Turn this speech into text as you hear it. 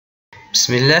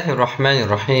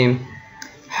Bismillahirrahmanirrahim.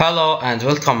 Hello and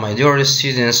welcome my dear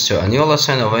students to a new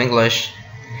lesson of English,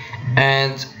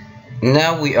 and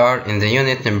now we are in the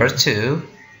unit number 2.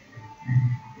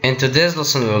 In today's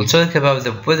lesson we will talk about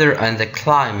the weather and the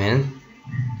climate,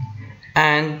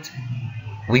 and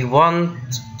we want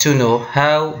to know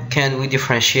how can we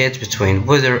differentiate between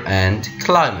weather and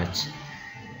climate.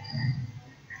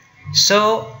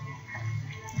 So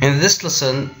in this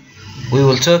lesson we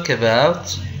will talk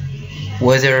about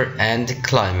weather and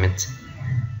climate,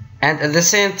 and at the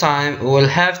same time we will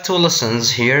have two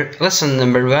lessons here, lesson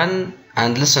number 1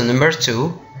 and lesson number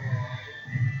 2.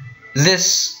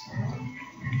 This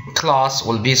class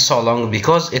will be so long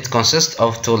because it consists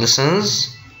of two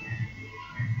lessons,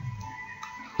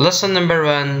 lesson number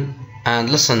 1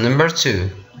 and lesson number 2,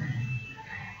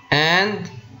 and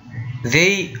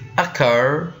they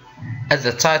occur at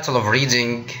the title of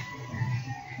reading,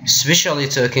 especially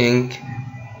talking.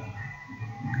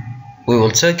 We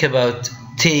will talk about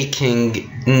taking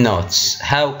notes.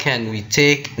 How can we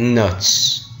take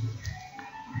notes?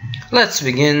 Let's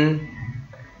begin.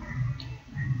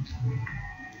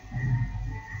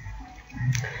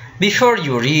 Before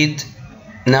you read,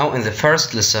 now in the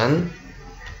first lesson,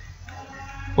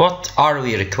 what are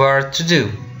we required to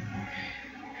do?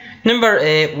 Number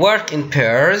A, work in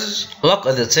pairs. Look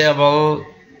at the table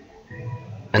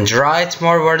and write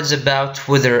more words about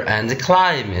weather and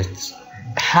climate.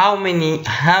 How many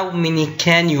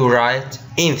can you write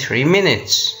in 3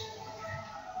 minutes?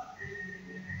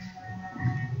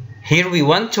 Here we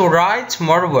want to write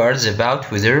more words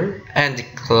about weather and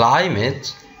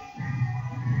climate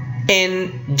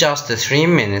in just 3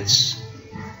 minutes.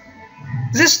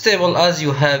 This table, as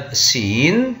you have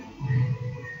seen,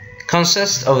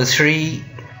 consists of 3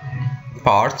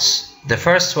 parts. The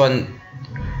first one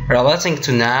relating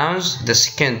to nouns, the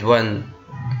second one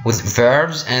with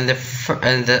verbs, and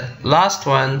the last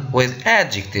one with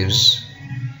adjectives.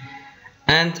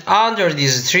 And under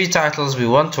these 3 titles we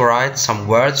want to write some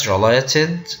words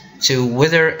related to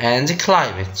weather and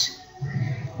climate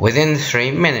within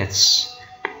 3 minutes.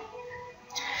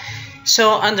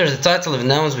 So under the title of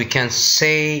nouns we can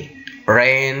say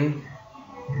rain,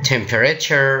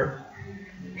 temperature,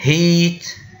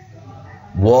 heat,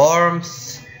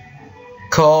 warmth,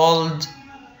 cold,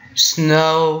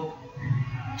 snow,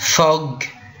 fog,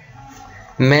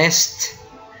 mist,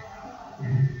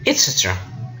 etc.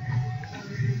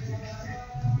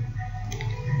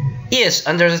 Yes,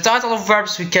 under the title of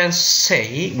verbs we can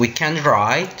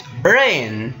write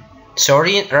rain. So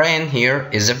rain here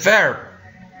is a verb.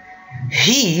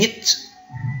 Heat,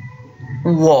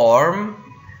 warm,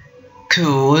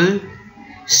 cool,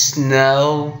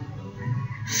 snow,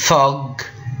 fog,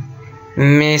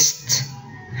 mist,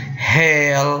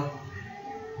 hail,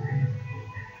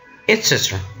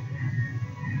 etc.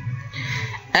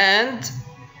 And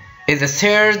in the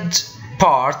third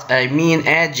part, I mean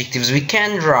adjectives, we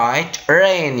can write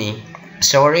rainy.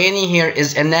 So rainy here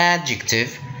is an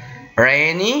adjective.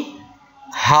 Rainy,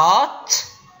 hot,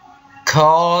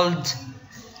 cold,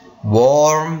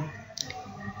 warm,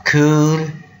 cool,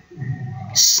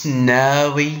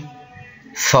 snowy,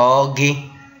 foggy,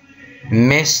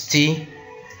 misty,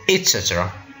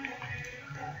 etc.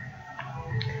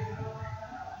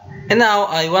 And now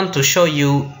I want to show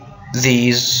you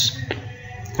these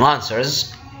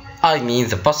answers, I mean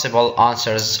the possible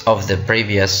answers of the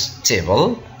previous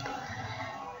table.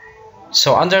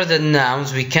 So under the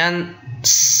nouns we can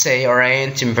say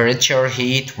rain, temperature,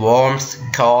 heat, warmth,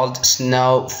 cold,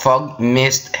 snow, fog,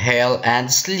 mist, hail,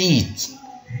 and sleet.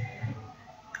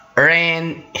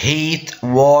 Rain, heat,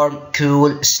 warm,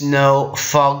 cool, snow,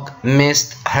 fog,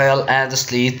 mist, hail, and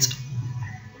sleet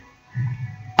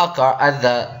occur at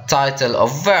the title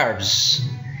of verbs.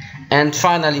 And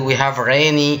finally we have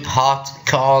rainy, hot,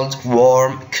 cold,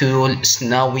 warm, cool,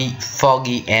 snowy,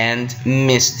 foggy, and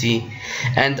misty,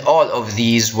 and all of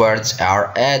these words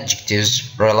are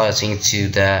adjectives relating to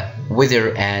the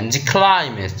weather and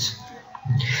climate.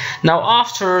 Now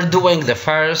after doing the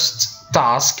first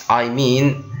task, I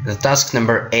mean the task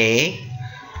number A,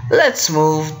 let's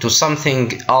move to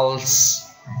something else.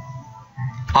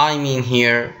 I mean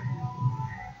here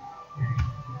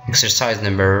exercise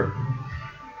number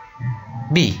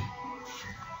B.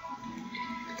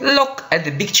 Look at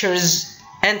the pictures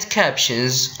and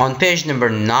captions on page number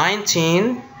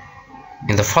 19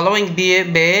 in the following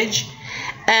page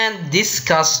and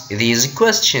discuss these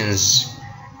questions.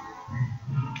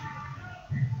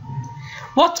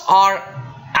 What are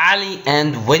Ali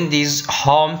and Wendy's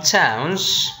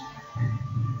hometowns?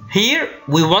 Here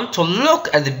we want to look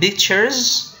at the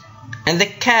pictures and the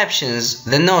captions,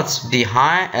 the notes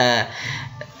behind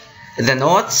the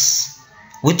notes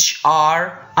which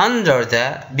are under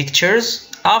the pictures.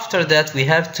 After that, we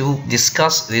have to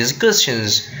discuss these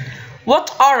questions.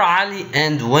 What are Ali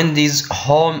and Wendy's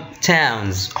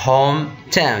hometowns?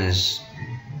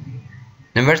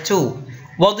 Number 2.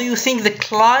 What do you think the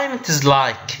climate is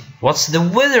like? What's the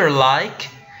weather like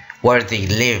where they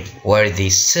live, where they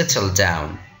settle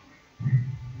down?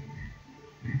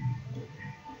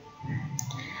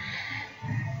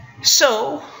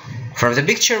 So, from the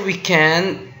picture we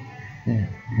can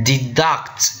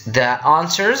deduct the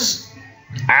answers.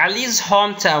 Ali's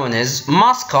hometown is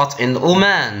Muscat in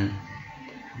Oman,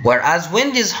 whereas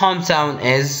Wendy's hometown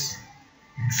is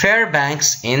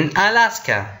Fairbanks in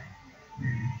Alaska.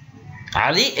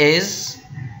 Ali is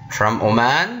from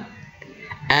Oman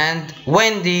and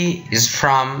Wendy is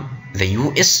from the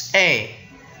USA.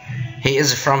 He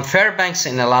is from Fairbanks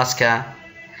in Alaska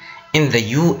in the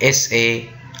USA,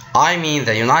 I mean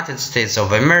the United States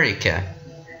of America.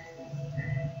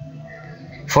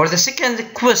 For the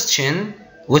second question,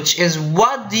 which is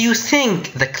what do you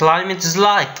think the climate is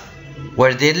like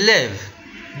where they live?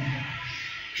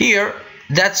 Here,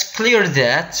 that's clear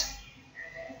that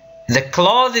the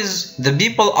clothes the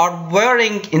people are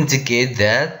wearing indicate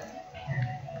that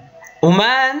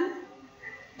Oman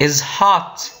is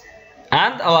hot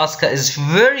and Alaska is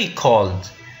very cold.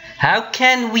 How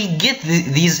can we get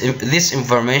this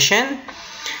information?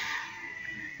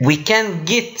 We can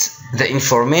get the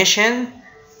information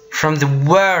from the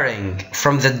wearing,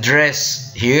 from the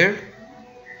dress here.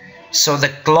 So the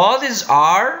clothes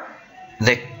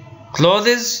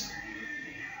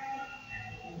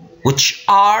which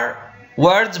are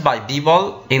words by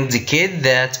people indicate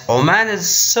that Oman is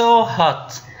so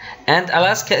hot and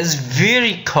Alaska is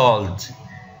very cold.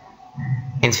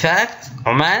 In fact,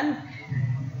 Oman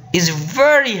is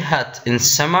very hot in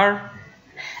summer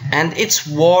and it's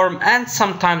warm and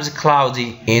sometimes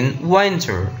cloudy in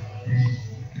winter.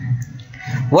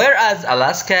 Whereas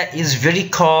Alaska is very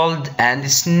cold and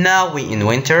snowy in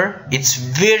winter. It's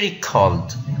very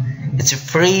cold. It's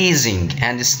freezing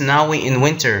and snowy in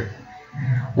winter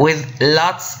with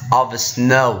lots of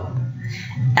snow,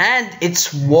 and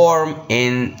it's warm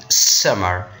in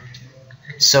summer.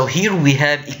 So here we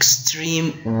have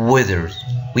extreme weather.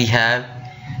 We have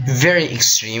very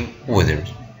extreme weather.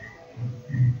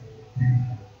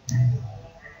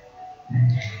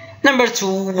 Number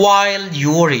 2, while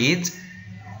you read,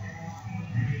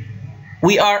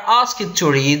 we are asked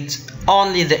to read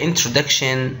only the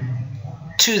introduction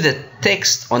to the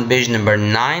text on page number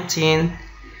 19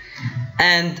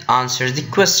 and answer the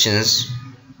questions.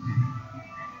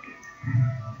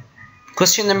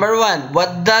 Question number 1.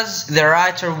 What does the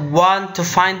writer want to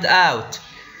find out?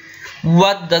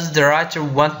 What does the writer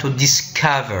want to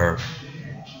discover?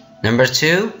 Number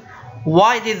 2.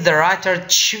 Why did the writer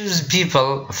choose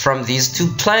people from these two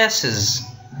places?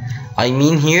 I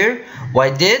mean here,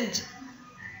 why did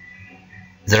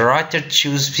the writer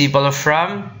choose people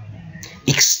from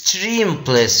extreme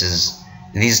places,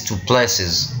 these two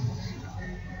places?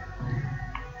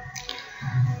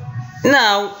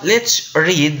 Now let's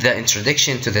read the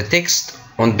introduction to the text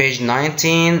on page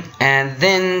 19 and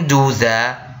then do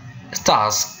the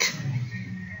task.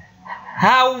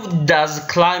 How does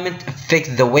climate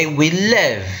affect the way we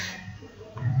live?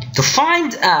 To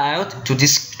find out, to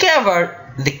discover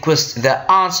the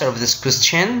answer of this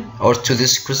question or to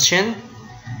this question,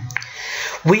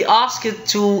 we asked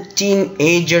two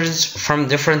teenagers from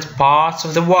different parts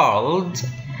of the world,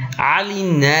 Ali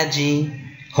Naji,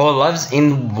 who lives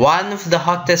in one of the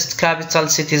hottest capital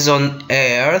cities on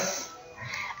earth,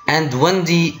 and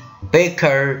Wendy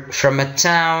Baker from a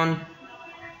town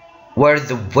where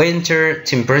the winter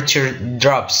temperature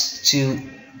drops to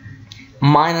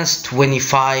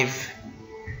 -25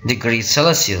 degrees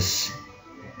Celsius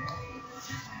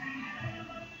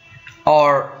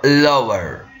or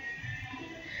lower.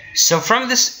 So from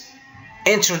this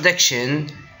introduction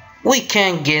we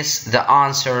can guess the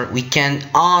answer. We can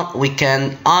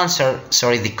answer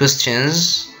the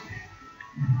questions.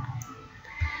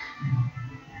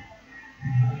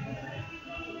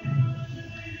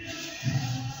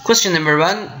 Question number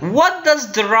 1. What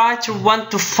does the writer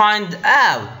want to find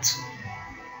out?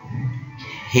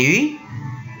 Here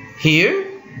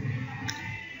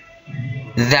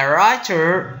the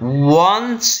writer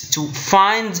wants to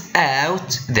find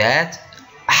out that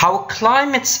how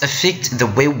climates affect the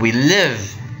way we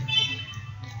live,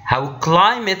 how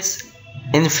climates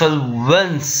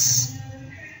influence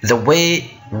the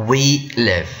way we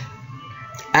live.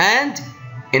 And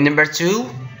in number 2,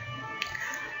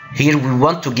 here we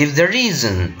want to give the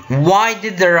reason. Why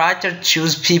did the writer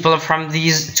choose people from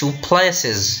these two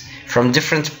places, from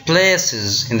different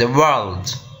places in the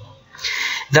world.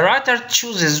 The writer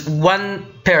chooses one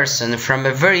person from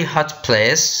a very hot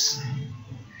place,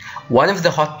 one of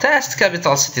the hottest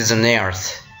capital cities on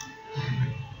earth,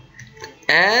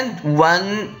 and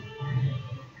one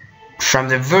from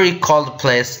the very cold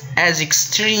place as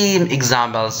extreme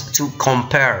examples to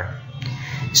compare.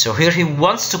 So here he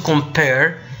wants to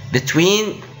compare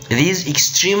between these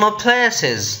extreme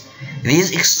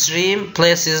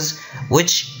places,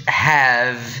 which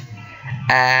have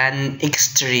an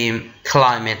extreme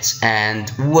climate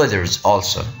and weathers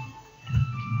also.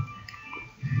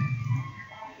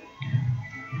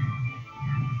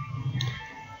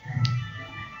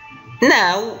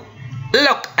 Now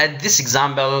look at this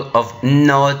example of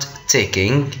note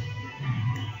taking.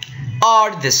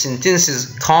 Are the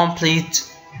sentences complete?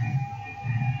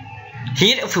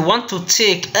 Here, if we want to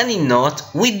take any note,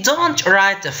 we don't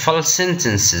write full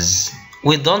sentences.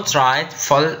 We just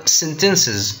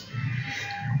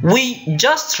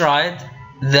write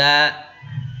the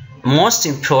most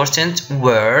important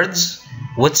words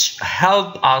which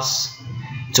help us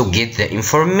to get the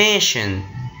information.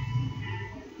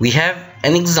 We have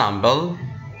an examples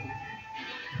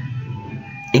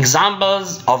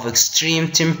of extreme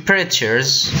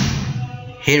temperatures.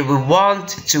 Here we want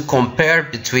to compare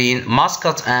between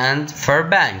Muscat and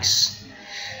Fairbanks.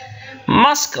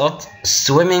 Muscat,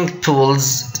 swimming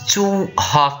pools too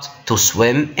hot to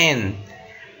swim in.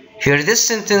 Here this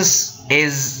sentence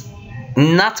is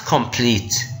not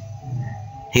complete.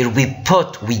 Here we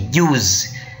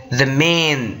use the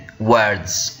main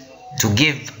words to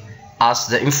give us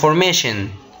the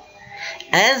information.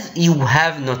 As you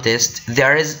have noticed,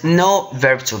 there is no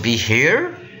verb to be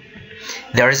here.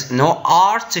 There is no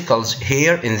articles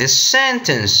here in this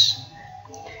sentence.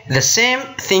 The same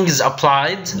thing is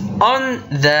applied on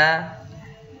the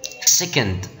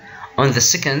second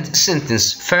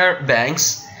sentence.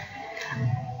 Fairbanks,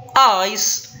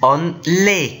 ice on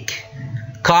lake.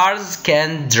 Cars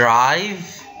can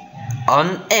drive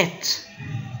on it.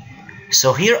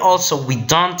 So here also we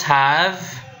don't have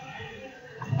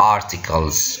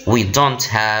articles.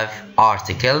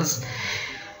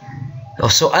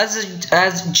 So as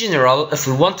general, if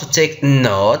we want to take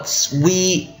notes,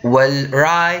 we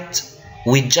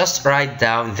just write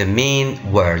down the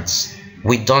main words.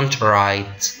 We don't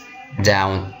write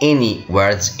down any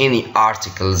words, any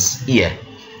articles here.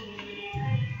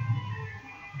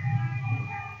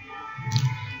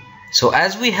 So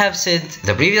as we have said,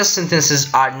 the previous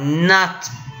sentences are not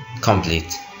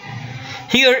complete.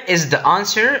 Here is the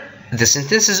answer. The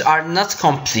sentences are not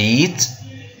complete.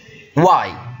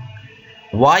 Why?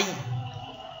 Why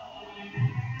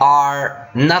are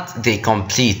not they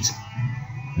complete?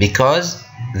 Because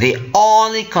they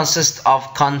only consist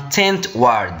of content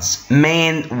words,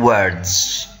 main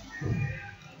words.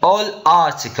 All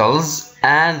articles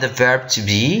and the verb to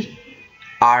be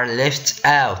are left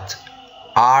out,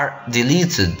 are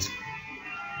deleted,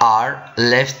 are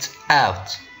left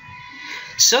out.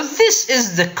 So this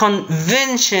is the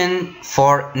convention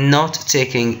for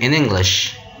note-taking in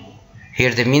English.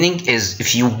 Here the meaning is,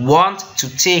 if you want to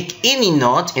take any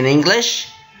note in English,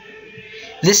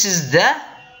 this is the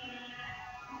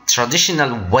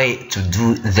traditional way to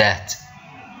do that.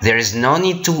 There is no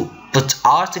need to put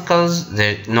articles,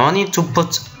 there is no need to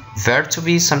put verb to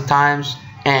be sometimes,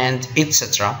 and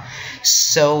etc.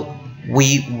 So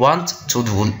we want to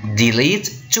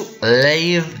delete, to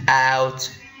leave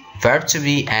out verb to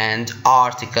be and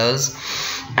articles,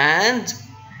 and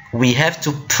we have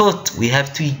to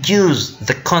use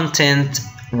the content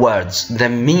words, the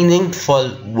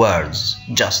meaningful words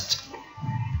just.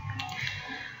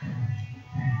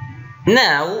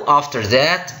 Now after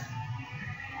that,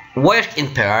 work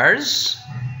in pairs.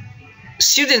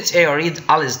 Student A read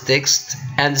Ali's text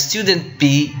and student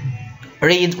B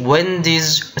read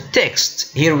Wendy's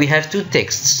text. Here we have two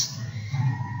texts.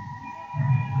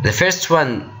 The first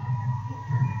one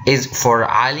is for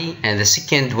Ali and the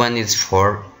second one is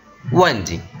for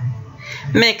Wendy.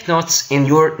 Make notes in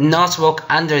your notebook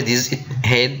under this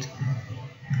head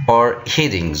or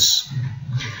headings.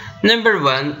 Number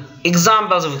 1,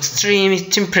 examples of extreme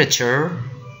temperature.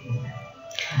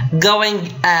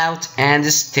 Going out and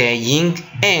staying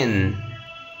in.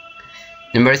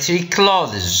 Number 3,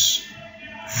 clothes.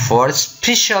 4,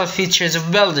 special features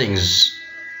of buildings.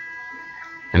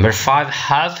 Number 5,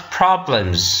 health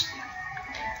problems.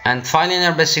 And finally,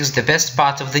 number 6, the best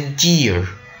part of the year.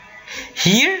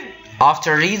 Here,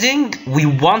 after reading, we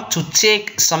want to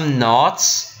take some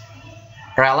notes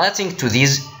relating to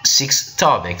these 6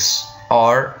 topics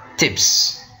or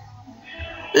tips.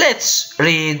 Let's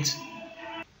read.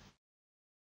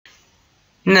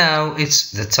 Now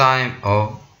it's the time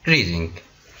of reading.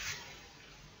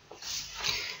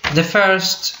 The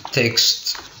first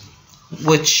text,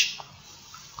 which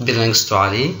belongs to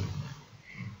Ali.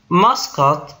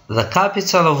 Muscat, the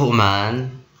capital of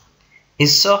Oman,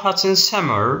 is so hot in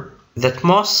summer that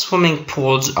most swimming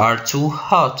pools are too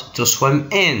hot to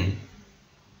swim in.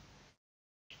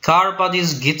 Car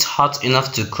bodies get hot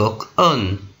enough to cook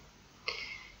on.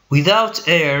 Without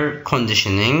air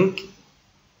conditioning,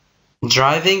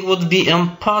 driving would be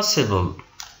impossible.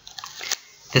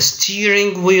 The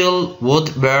steering wheel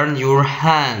would burn your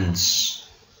hands.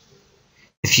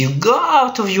 If you go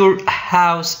out of your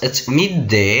house at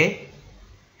midday,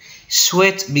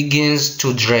 sweat begins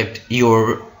to drip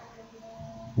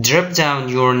down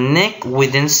your neck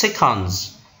within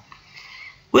seconds,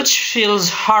 which feels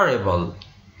horrible.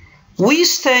 We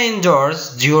stay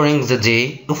indoors during the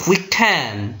day if we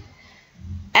can,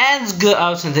 and go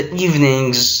out in the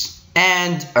evenings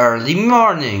and early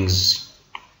mornings.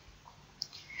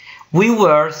 We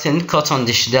wear thin cotton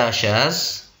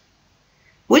dishdashas,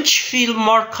 which feel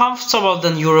more comfortable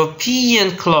than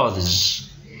European clothes,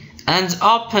 and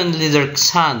open leather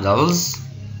sandals.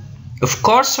 Of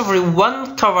course,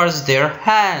 everyone covers their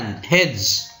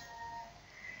heads.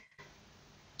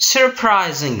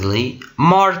 Surprisingly,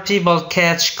 more people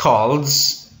catch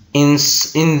colds in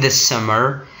the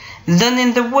summer than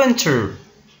in the winter.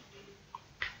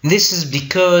 This is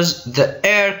because the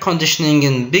air conditioning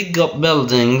in big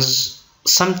buildings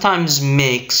sometimes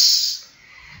makes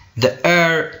the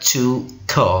air too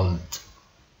cold.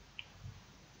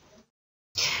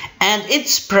 And it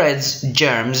spreads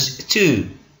germs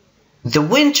too. The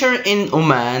winter in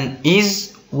Oman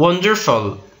is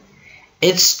wonderful.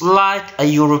 It's like a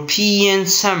European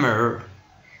summer.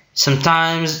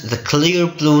 Sometimes the clear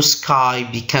blue sky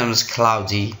becomes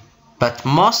cloudy, but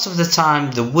most of the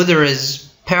time the weather is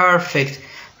perfect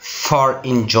for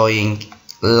enjoying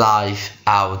life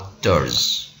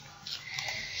outdoors.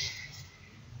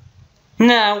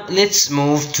 Now let's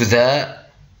move to the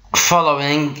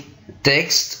following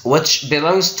text, which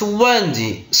belongs to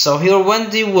Wendy. So here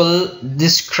Wendy will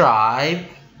describe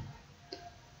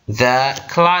the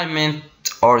climate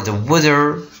or the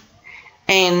weather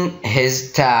in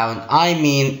his town, I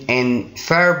mean in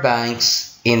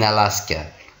Fairbanks in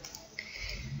Alaska.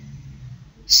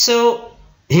 So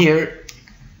here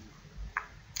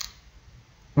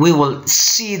we will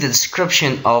see the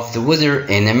description of the weather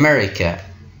in America.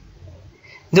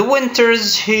 The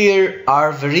winters here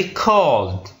are very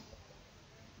cold.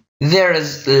 There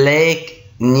is a lake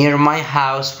near my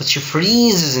house which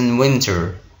freezes in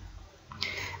winter.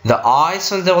 The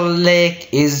ice on the lake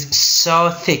is so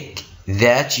thick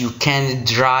that you can't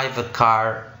drive a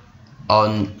car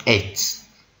on it.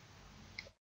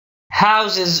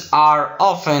 Houses are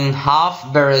often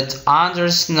half buried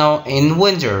under snow in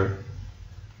winter.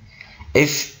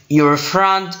 If your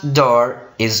front door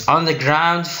is on the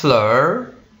ground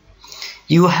floor,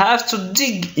 you have to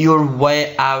dig your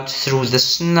way out through the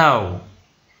snow.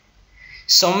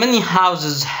 So many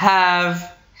houses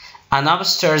have an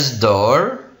upstairs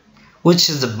door, which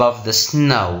is above the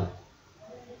snow.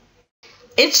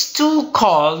 It's too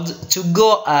cold to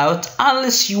go out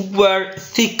unless you wear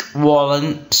thick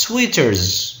woolen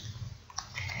sweaters,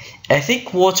 a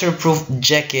thick waterproof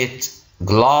jacket,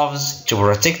 gloves to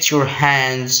protect your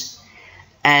hands,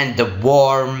 and a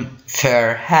warm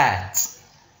fur hat.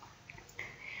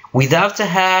 Without a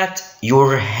hat,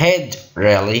 your head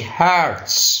really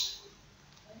hurts.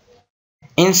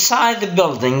 Inside the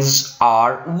buildings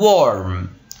are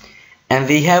warm, and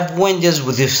they have windows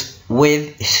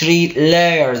with 3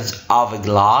 layers of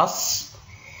glass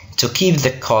to keep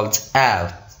the cold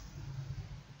out.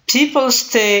 People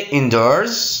stay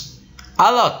indoors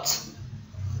a lot,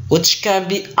 which can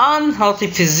be unhealthy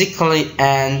physically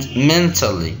and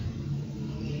mentally.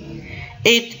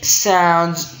 It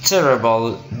sounds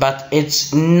terrible, but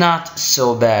it's not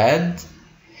so bad.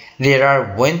 There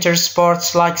are winter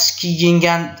sports like skiing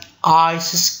and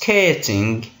ice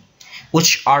skating,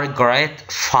 which are great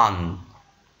fun.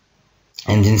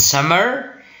 And in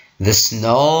summer, the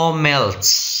snow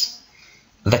melts,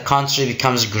 the country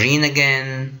becomes green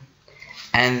again,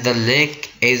 and the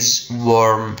lake is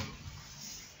warm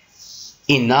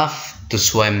enough to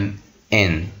swim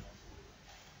in.